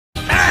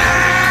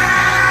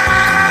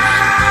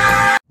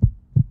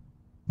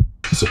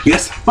So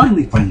yes,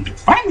 finally,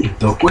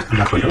 though, of course, I'm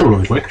back with another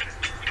really quick.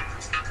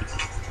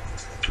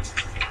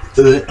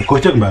 Of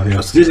course, talking about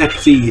videos. So this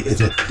actually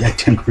is a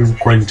temporary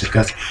recording just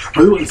because I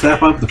really want to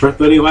set up the first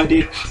video I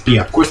did. But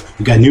yeah, of course,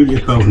 we got new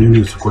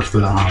news, of course, for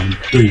the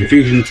 3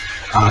 fusions.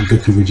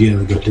 Goku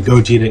Vegeta goes to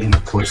Gogeta, and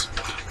of course,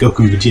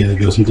 Goku Vegeta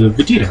goes into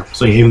Vegeta.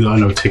 So yeah, even though I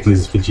know technically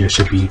this Vegeta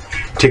should be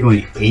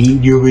technically a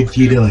new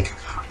Vegeta, like,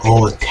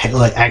 oh,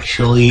 like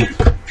actually,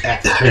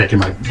 I get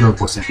my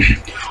voice in.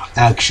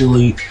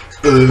 Actually,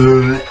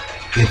 it's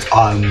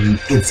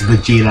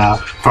Vegeta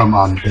from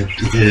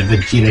the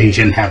Vegeta. He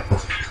shouldn't have the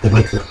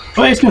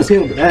well, I was gonna say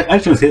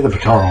the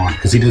Potara on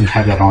because he doesn't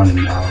have that on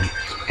in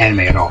anime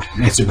at all.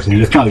 And Super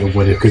Saiyan. It's kind of like a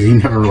what if because he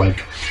never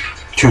like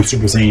turned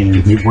Super Saiyan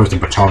and he wears the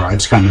Potara. I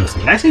just kind of noticed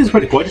that. Actually, it's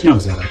pretty cool. I just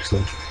noticed that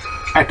actually.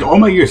 After all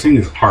my years seeing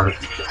this part,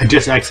 I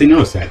just actually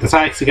noticed that. That's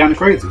actually kind of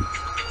crazy. I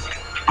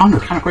don't know,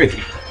 it's kind of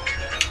crazy.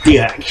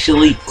 Yeah,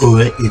 actually,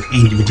 it's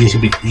Angel Vegeta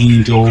should be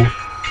Angel.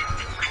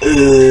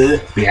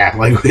 Yeah,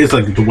 like it's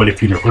like the what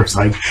if universe.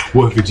 Like,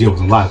 what if Vegeta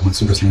was alive when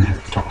Super Saiyan had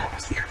the Potara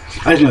last year?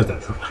 I just know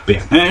that though. But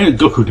yeah, and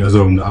Goku does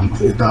own the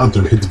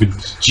other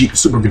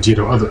Super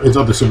Vegeta, his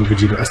other Super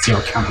Vegeta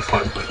STL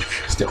counterpart, but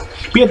still.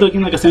 But yeah,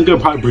 again, like I said, I'm gonna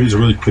probably bring this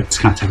really quick to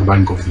kind of talk about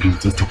and go over the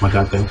games and stuff like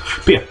that though.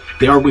 But yeah,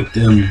 they are with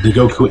the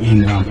Goku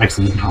and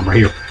actually right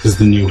here. This is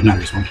the new, not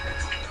this one.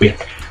 But yeah,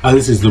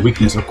 this is the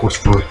weakness, of course,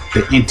 for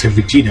the INT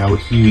Vegito.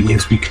 He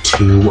is weak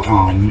to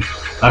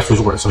Last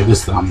Resort. So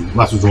this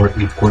Last Resort,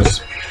 and of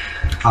course,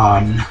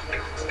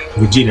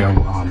 Vegito.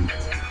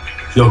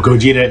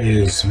 Gogeta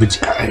is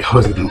whatever.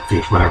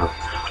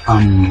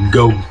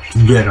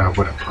 Gogeta,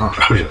 whatever.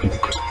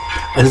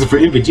 As for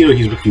INT Vegito,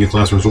 he's working his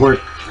Last Resort.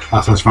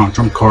 Slash final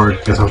trump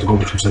card. That's how to go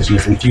with translation.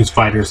 Is infused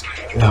fighters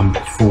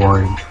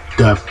for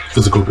the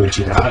physical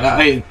Gogeta.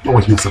 I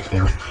always mess up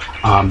there.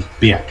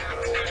 But yeah,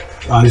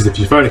 this is the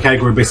fused fighter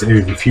category. Basically,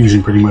 every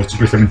fusion, pretty much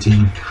Super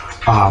 17.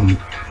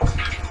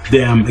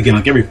 Them again,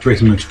 like every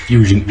pretty much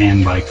fusion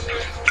and like.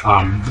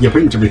 Yeah,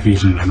 pretty much every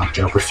fusion in a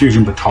nutshell. For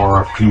Fusion,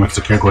 Potara, pretty much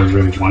the category I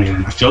really want in a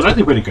nutshell. It's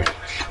actually pretty good.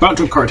 Final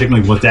Trump card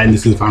technically was that, and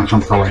this is the Final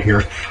Trump card right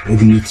here. And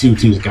then the two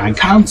teams got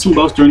kind of some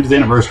both during this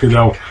anniversary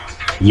though.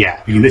 Yeah,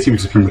 I mean, this team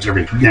is pretty much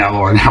every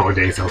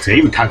nowadays. I'll say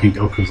even Kakin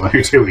Goku's on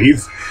here too.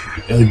 He's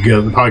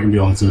good. Probably gonna be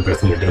on to the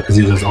best leader though, because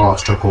he does all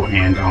struggle,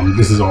 and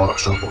this is all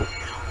struggle.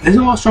 Is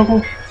it all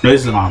struggle? No,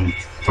 this is Final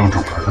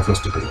Trump card. I feel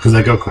stupid because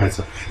that Goku has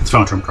it's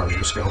Final Trump card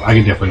still. I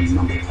can definitely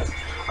remember that.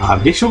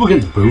 They struggle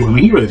against Boo. I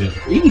mean, he really did.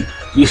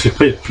 He should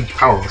play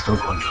power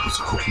struggle on those.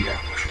 So yeah,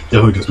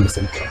 definitely just missed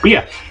it. But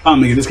yeah,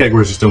 again, this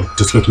category is still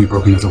just quickly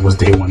broken as it was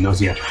day one.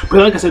 Those, yeah. But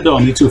like I said though,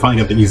 these two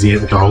finally got the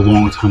EZA'S after a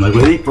long time. Like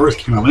when they first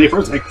came out, when they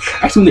first got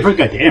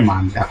Damn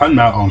on, I found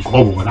out on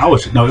Global, and I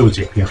was it was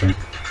JP. I think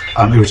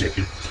it was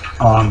JP.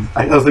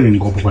 I was thinking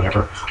Global,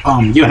 whatever.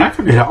 Yeah, and I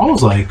figured out, I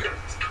was like,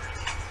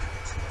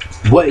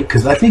 what?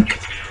 Because I think.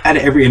 Out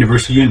of every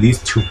anniversary unit,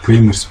 these two pretty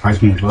much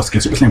surprised me the most.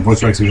 Super Saiyan Voice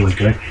Strikes are really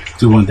good. It's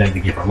the one that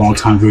they gave for a long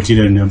time.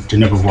 Gogeta and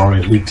never were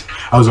already leaked.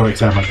 I was already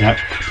excited about that.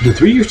 But the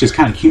 3 years just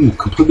kind of came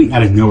completely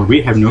out of nowhere.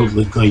 We had no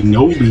like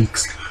no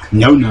leaks,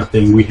 no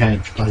nothing. We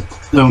had like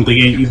I don't think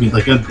even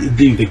like I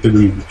didn't think they were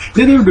doing.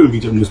 They were doing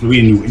VEGITO news, but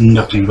we knew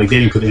nothing. Like they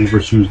didn't put the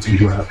anniversary units in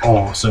here at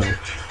all. So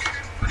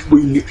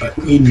we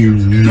knew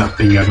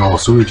nothing at all.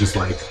 So we were just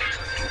like,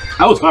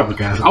 I was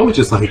flabbergasted. I was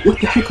just like,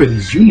 what the heck are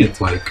these units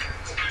like?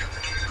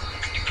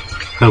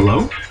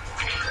 Hello?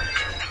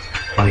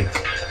 Like,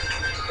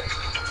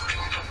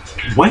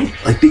 what?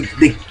 Like,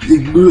 they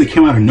literally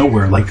came out of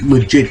nowhere. Like,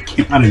 legit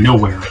came out of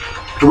nowhere.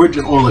 And we're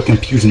just all like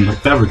confused and like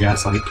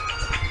flabbergasted. Like,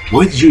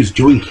 what is you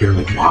doing here?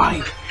 Like,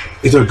 why?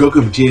 Is there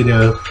Goku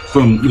Vegeta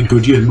from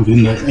Gogeta moving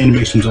in the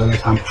animations all the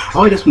time?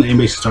 Oh, that's when the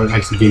animation started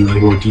actually getting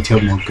like more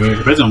detailed, more good.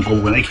 Especially on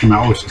Global, when they came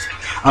out, I was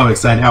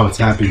excited, I was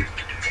happy.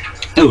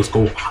 It was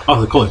cool. I was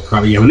like, holy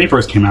crap. Yeah, when they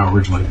first came out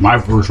originally, my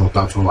original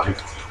thoughts were like,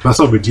 when I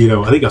saw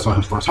VEGITO, I think I saw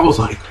him first. I was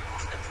like,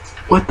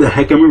 what the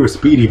heck? I remember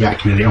Speedy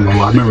back in the day. I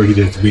remember he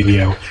did this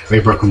video. They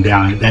broke him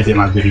down, and that did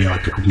my video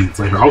like a couple minutes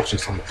later. I was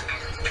just like,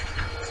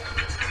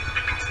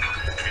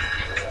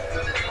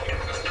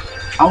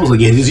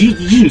 yeah, these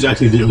units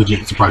actually did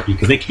legit surprise me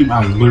because they came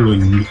out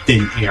literally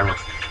thin air,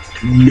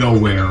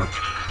 nowhere.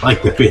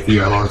 Like the 5th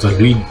year, I was like,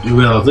 we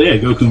realized, yeah,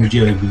 Goku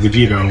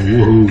Vegito,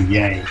 woohoo,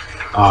 yay.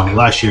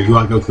 Last year, you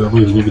got Goku,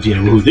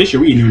 Vegeta, woohoo. This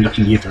year, we knew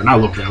nothing either, and I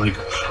loved that. Like,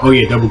 oh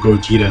yeah, double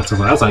Gogeta and stuff like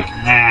that. I was like,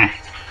 nah.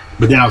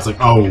 But then I was like,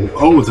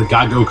 oh, it's a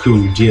God Goku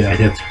and Vegeta. I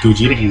had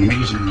Gogeta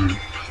animation.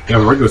 Yeah,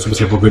 regular Super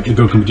Saiyan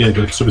Goku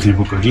Vegeta, Super Saiyan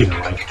Gogeta.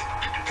 Like,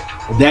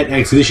 that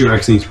actually, this year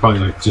actually is probably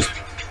like just,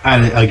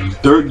 at like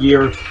 3rd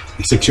year and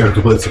 6th year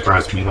completely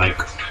surprised me.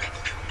 Like,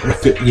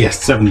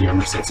 yes, 7th year, I'm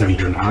gonna say 7th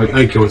year now.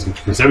 I was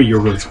confused. 7th year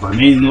really surprised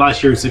me. And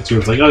last year, 6th year,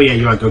 was like, oh yeah,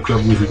 you got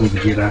Goku,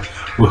 Vegeta,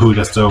 woohoo,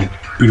 that's so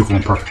beautiful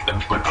and perfect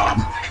though. But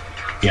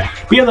yeah.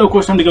 But yeah, though, of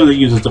course, I'm gonna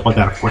use and stuff like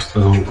that, of course.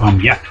 So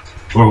yeah.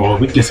 Or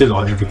weaknesses,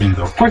 all everything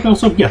though. Of course, though.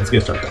 So yeah, let's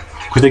get started though.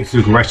 Of course, thanks to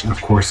the correction,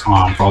 of course, for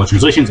all the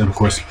translations, and of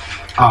course,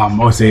 I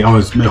hopefully I'm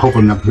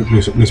not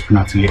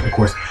mispronouncing it. Of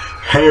course,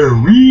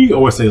 Harry. I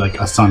always say like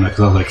a son, because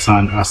I was like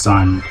son,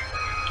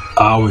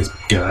 I always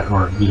get that,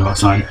 or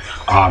assign.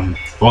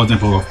 For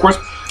example, of course,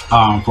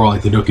 for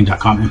like the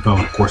Dokkan.com info,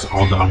 and of course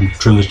all the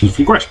transitions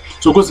from Crash.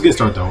 So of course, to get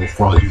started though,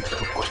 for all the info,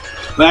 of course.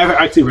 But I've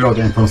actually read all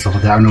the info and stuff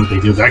like that. I know what they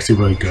do. They're actually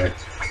really good.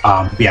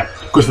 Yeah,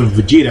 of course, with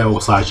VEGITO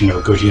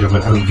 / Gogeta,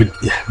 but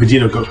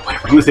VEGITO,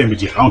 I'm gonna say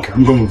VEGITO. I don't care.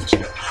 I'm going with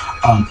VEGITO.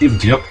 In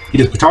VEGITO, he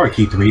does Potara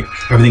Key 3,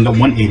 everything up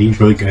 180,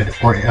 really good.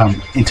 Or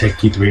Intake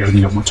Key 3,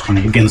 everything up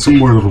 120. Again, some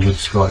more little bit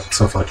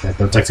stuff like that.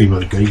 That's actually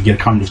really good. You get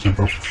a combination of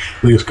both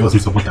really skills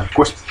and stuff like that, of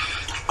course.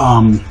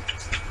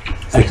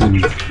 Actually,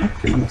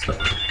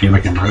 yeah, my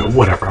camera,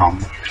 whatever. I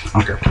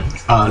don't care.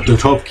 The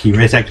 12 key,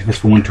 raise attack defense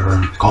for 1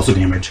 turn, causal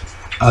damage.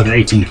 The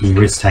 18 key,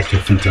 raise attack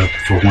defense up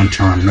for 1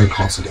 turn, no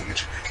causal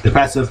damage. The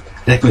passive,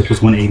 attack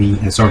plus 180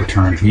 and start of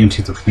turn. The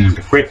chance of being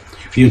the crit.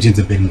 The chance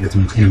of being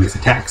enemy's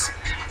attacks.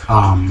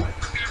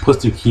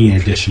 Plus 2 key in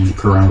addition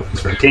per round with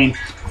this retain.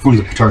 Performs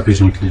a Potara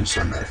fusion when conditions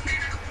start back.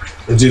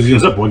 It's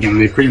just up again.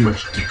 They pretty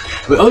much.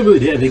 But all it really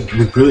did, I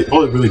think,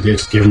 all it really did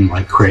is give them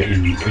like crit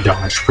and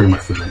dodge pretty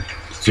much for them.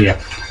 So yeah,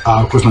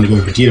 of course when they go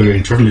to VEGITO,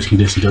 in terms of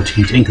conditions, they'll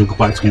change. Ink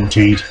Googleplex won't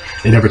change.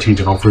 They never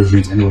change at all for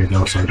versions anyway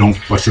though, so don't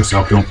bust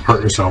yourself, don't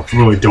hurt yourself,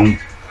 really don't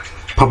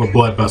pop a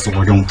blood vessel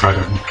or don't try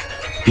to,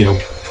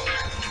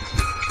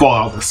 fall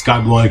out the sky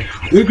like,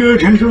 they're gonna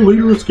change their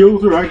leader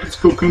skills or active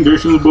skill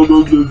conditions, blah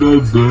blah blah blah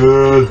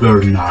blah.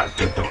 They're not,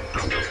 don't do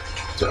it.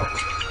 So,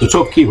 the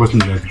 12 key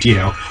person of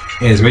VEGITO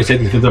is raise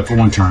attack defense up for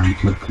 1 turn,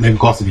 with mega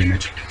causal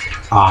damage.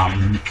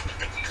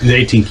 The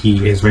 18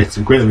 key is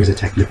greatly raise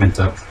attack defense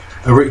up.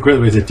 Greatly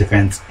raise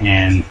defense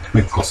and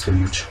make cost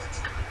damage.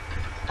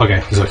 Okay,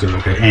 this is actually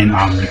okay. And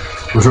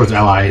restores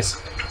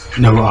allies.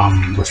 No,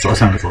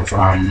 restores, not restores.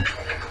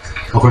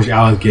 Of course, your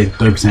allies get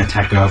 30%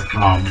 attack up,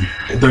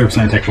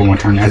 30% attack for 1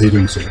 turn as you're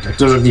doing super attack.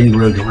 So it's even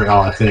really good for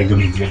allies. They're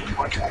going to get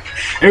more attack.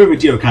 Every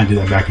VEGITO kind of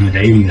did that back in the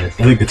day. Even I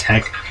think the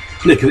tech,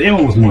 because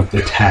everyone was more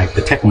the tag.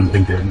 The tech one, I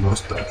think they're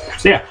most stuff.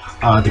 So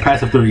yeah, the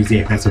passive 30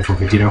 is passive for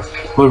VEGITO.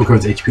 Fully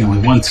recovers HP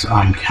only once.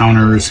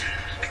 Counters.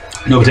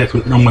 No attacks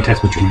with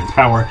tremendous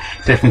power.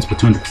 Defense with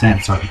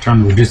 200%. Start the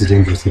turn. Reduces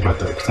damage received by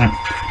 30%.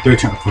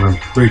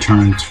 3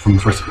 turns from the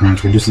first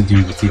appearance. Reduces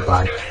damage received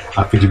by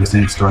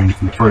 50% starting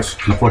from the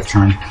fourth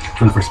turn.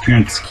 From the first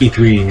appearance. Key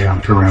 3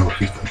 to around with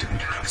 15.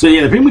 So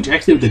yeah, pretty much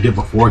actually what they did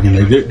before. Again,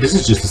 this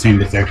is just the same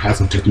exact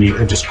passive,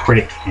 just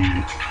crit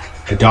and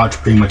a dodge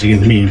pretty much. Again,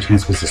 the medium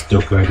chance was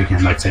still good.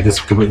 Again, like I said, this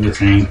is completely the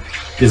same.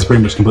 This is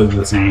pretty much completely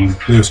the same.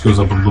 This goes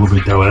up a little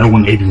bit though. That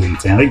 180 is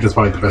insane. I think that's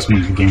probably the best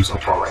one in the game so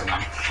far right now.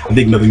 I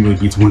think nothing really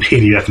beats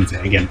 180. That's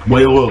insane. Again, a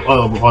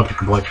lot of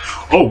people are like,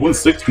 oh,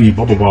 160,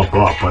 blah blah blah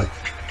blah, but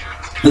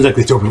it's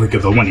actually still really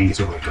good though. 180 is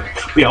still really good.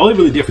 But yeah, all they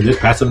really did for this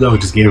passive though,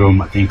 just gave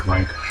them, I think,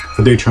 like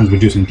for 3 turns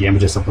reducing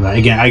damage and stuff like that.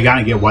 Again, I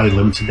gotta get why they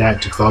limited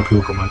that, because a lot of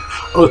people go like,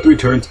 oh, 3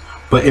 turns.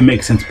 But it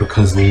makes sense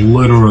because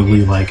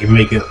literally, like,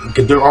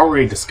 they're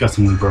already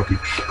disgustingly broken.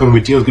 But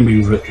VEGITO's gonna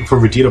be,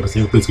 for VEGITO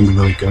specifically, it's gonna be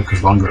really good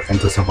because longer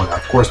offense and stuff like that.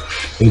 Of course,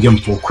 they give them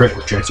full crit,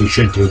 which you actually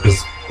should do,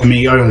 because, I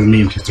mean, other than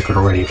medium chance to crit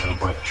already, though,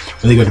 but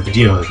when they go to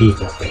VEGITO, they lose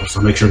that, though. So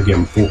make sure to give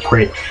them full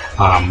crit,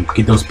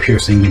 get those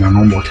piercing,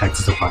 normal attacks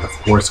and stuff like that,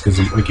 of course, because,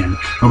 again,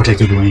 normal attacks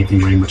don't do anything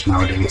very much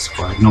nowadays.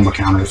 For like, normal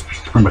counters,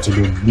 pretty much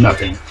do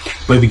nothing.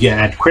 But if you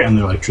add crit on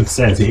there, like Truth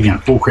says, again,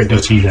 full crit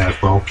does change that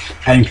as well.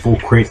 Adding full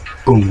crit,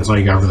 boom, that's all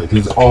you gotta really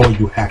do. That's all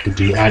you have to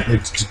do.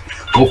 Just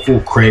go full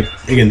crit.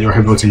 Again, they're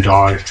heavy and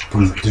dodge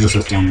from the digital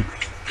system.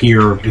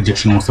 Here,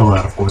 additional, stuff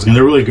like that, of course. And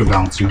they're really good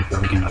balance units, though,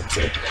 again, like I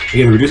said.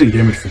 Again, reducing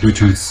damage for 3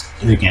 turns,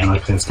 again,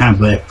 like I said, it's kind of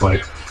black,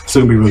 but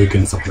still gonna be really good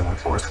and stuff like that,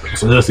 of course.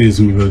 So this is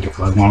gonna be really good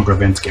for like longer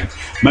events again.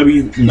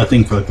 Maybe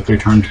nothing for like the 3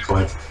 turns,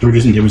 but the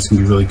reducing damage is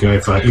gonna be really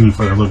good for even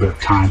for a little bit of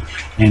time.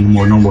 And the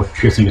more normal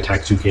piercing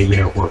attacks you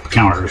get, or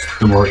counters,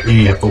 the more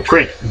you have full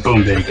crit,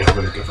 boom, there you go,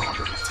 really good for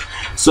longer events.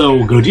 So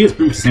Gogeta is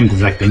pretty much the same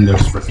exact thing though,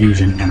 just for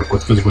fusion and of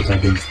course physical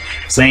attacks.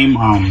 Same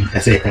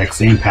SA effects,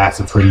 same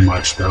passive pretty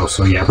much though.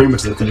 So yeah, pretty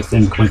much the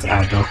same complaints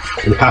I had though.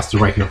 The passive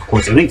right here, of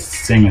course, I think it's the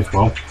same as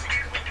well.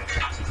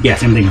 Yeah,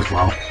 same thing as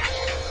well.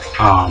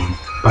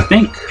 But I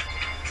think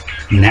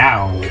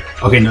now,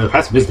 okay, no, the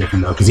passive is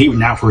different though, because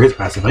now for his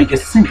passive, I think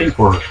it's the same thing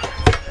for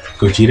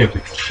Gogeta.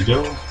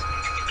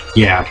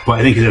 Yeah, but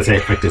I think his SA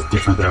effect is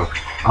different though.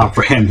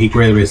 For him, he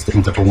greatly raises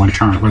defense up for 1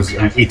 turn. For his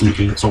 18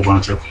 key, Soul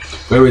Launcher,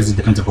 greatly raises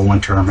defense up for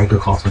 1 turn, make a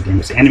cost of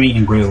damage to enemy,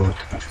 and greatly lowers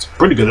defense.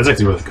 Pretty good. That's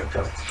actually really good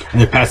though.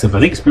 And the passive, I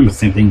think it's pretty much the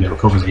same thing that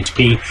recovers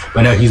HP,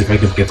 but now he's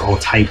effective against all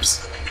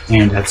types,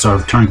 and at start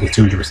of turn gets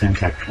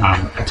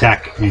 200%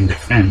 attack and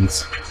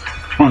defense.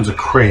 Performs a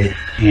crit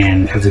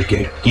and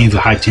gains a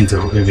high chance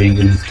of living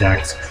in his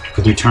attacks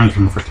for 3 turns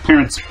from the first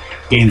appearance.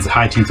 Gains a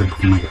high chance of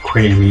performing a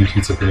crit and medium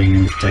chance of living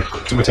in his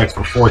attacks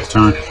for 4th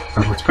turn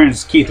from first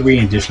appearance. Key 3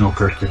 additional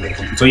crit.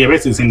 So yeah,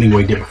 basically the same thing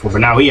we did before, but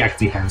now he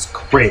actually has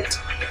crit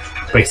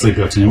basically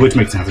built in, which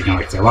makes sense. Again,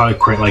 like I said, a lot of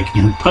crit, like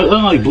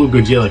like Blue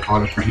Gogeta, like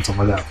auto crit and stuff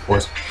like that, of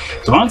course.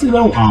 So honestly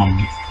though,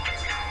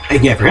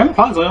 again, for him,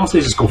 I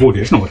honestly just go full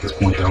additional at this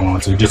point, though,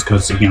 honestly, just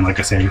because, again, like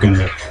I said, you're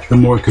gonna, the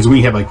more, because when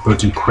you have, like,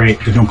 built-in crit,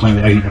 there's no plan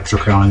to add an extra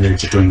crit on there,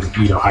 just doing,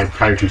 you know,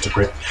 higher chance of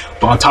crit.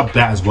 But on top of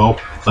that as well,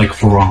 like,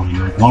 for,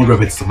 longer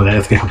events, stuff like that,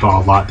 it's gonna help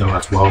out a lot, though,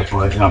 as well.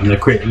 But, the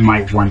crit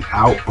might run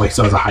out, but he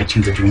still has a high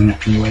chance of doing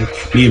that anyway.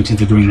 Medium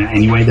chance of doing that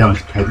anyway, though,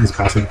 is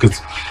passive, because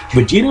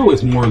Vegito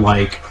is more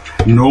like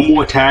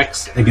normal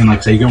attacks. Again,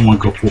 like, say, you're gonna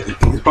want to go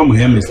full, the problem with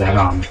him is that,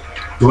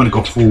 you want to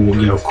go full,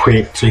 you know,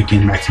 crit, so you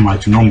can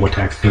maximize your normal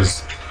attacks,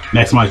 because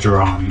maximize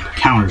your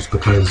counters,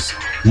 because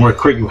the more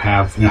crit you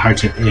have and the higher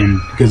chance, and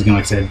because again,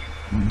 like I said,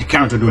 the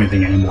counters don't do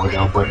anything anymore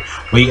though, but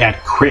when you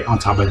add crit on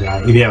top of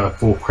that, if you have a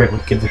full crit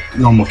with the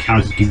normal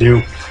counters you can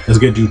do, it's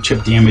going to do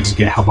chip damage, it's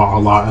going to help out a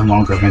lot in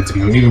longer events,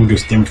 and even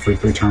reduce damage for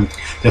 3 turns.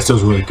 That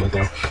still's really good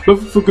though. But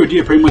for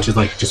Gogeta, pretty much is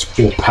like just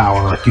full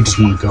power, like you just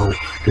want to go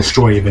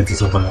destroy events and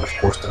stuff like that, of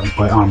course though.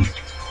 But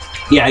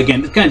yeah,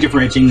 again, it's kind of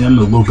differentiating them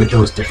a little bit.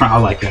 Though it's different. I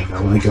like that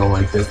though when they go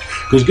like this.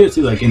 Because it's good to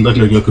see, like in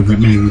Legendary Goku,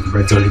 maybe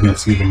Red Zone, you're gonna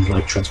see them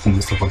like transform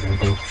and stuff like that.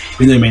 Though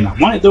even though they may not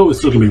want it, though, it's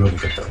still gonna be really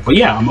good though. But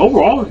yeah,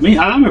 overall, I mean,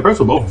 I'm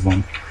impressed with both of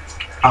them.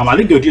 I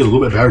think Gogeta is a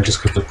little bit better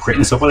just because the crit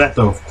and stuff like that.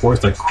 Though, of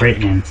course, like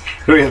crit and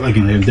like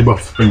they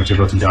both pretty much have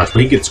built-in dodge,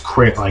 but he gets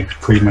crit like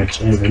pretty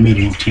much in a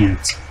medium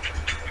chance.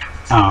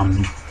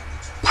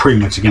 Pretty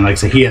much again, like I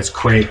said, he has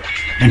crit,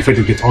 and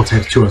effective gets all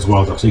types too as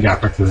well though. So you got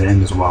effective at the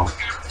end as well.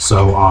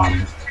 So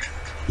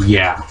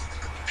yeah,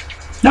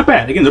 not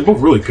bad. Again, they're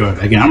both really good.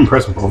 Again, I'm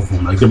impressed with both of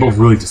them. Like, they're both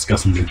really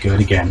disgustingly good.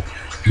 Again,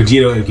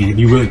 Vegito, again, if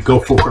you really go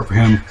full crit for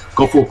him,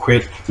 go full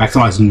crit,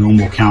 maximize the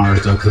normal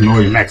counters, because the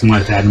more you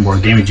maximize that, the more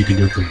damage you can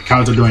do. For your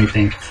counters don't do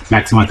anything,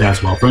 maximize that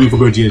as well. For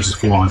Gogeta, just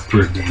full on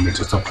pure damage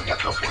and stuff like that.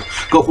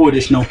 Go full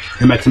additional,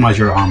 and maximize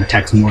your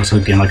attacks more. So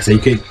again, like I say, you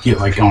could get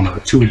like, I don't know,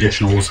 2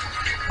 additionals.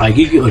 Like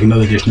you get like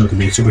another additional, it could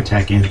be a super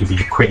attack, and it could be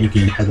a crit. You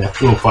can have that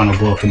little final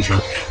blow finisher.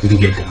 You can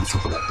get done,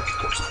 stuff like that, of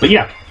course. But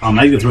yeah,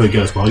 I think it's really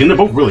good as well. Again, they're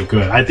both really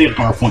good. I think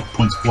our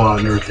points flow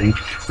and everything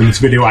for this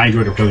video, I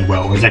enjoyed it really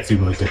well. It was actually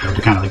really good though,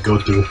 to kind of like go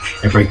through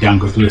and break down,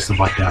 go through this stuff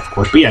like that, of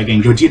course. But yeah,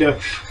 again, Gogeta,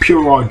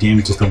 pure raw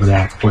damage and stuff like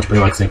that, of course. But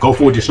like I said, go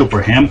for additional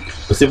for him.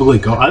 Specifically,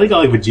 I think I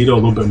like Vegito a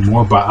little bit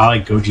more, but I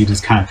like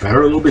Gogeta's kind of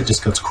better a little bit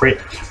just because crit,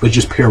 but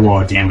just pure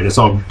raw damage. It's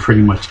all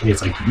pretty much,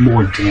 it's like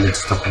more damage and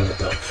stuff like that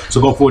though.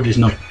 So go for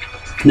additional.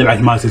 They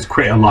maximize his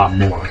crit a lot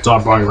more, so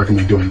I probably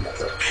recommend doing that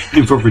though.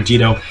 And for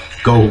Vegito,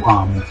 go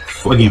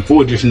again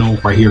full additional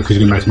right here because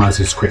you can maximize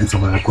his crit and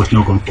stuff like that. Of course,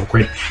 no going full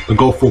crit, but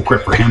go full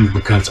crit for him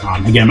because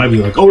again, it might be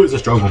like, oh, it's a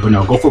struggle, but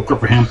no, go full crit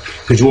for him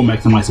because you will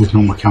maximize his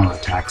normal counter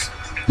attacks.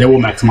 They will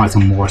maximize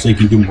him more, so you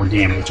can do more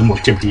damage and more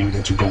chip damage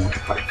that you're going with the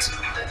fights.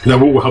 That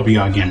will help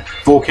you out again.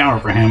 Full counter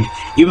for him,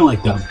 even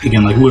like the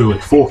again like literally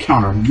full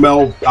counter.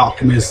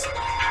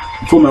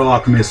 Full Metal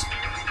Alchemist.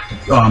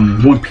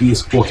 One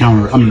Piece, full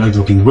counter. I'm not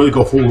joking. Really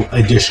go full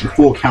addition,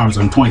 full counters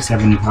on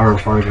 27, however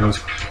far it goes.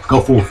 Go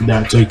full for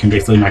that, so you can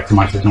basically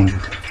maximize his normal.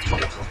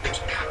 But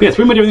yeah, it's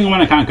pretty much everything I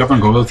want to kind of cover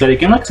and go over.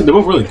 Again, like I said, they're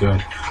both really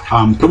good.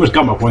 Pretty much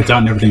got my points out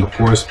and everything, of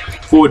course.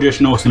 Full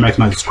additional, so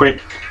maximize his crit.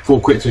 Full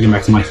crit, so you can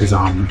maximize his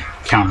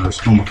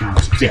counters, normal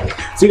counters. So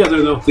yeah, see you guys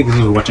later though. Thank you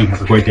for watching.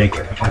 Have a great day.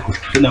 Great. Just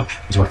want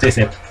to stay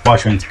safe.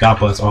 Wash your hands. God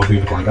bless all of you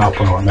going out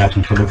or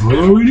imagine for the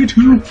really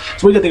too.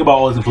 So we gotta think about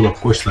all this info, of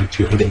course, like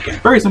you again.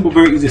 Very simple,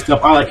 very easy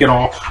stuff. I like it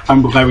all.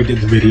 I'm glad we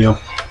did the video.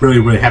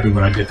 Really happy with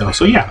what I did though.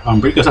 So yeah,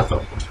 pretty good stuff though,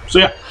 of course. So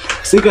yeah,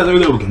 see you guys later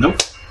though again. Nope.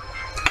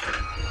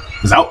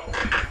 Is out.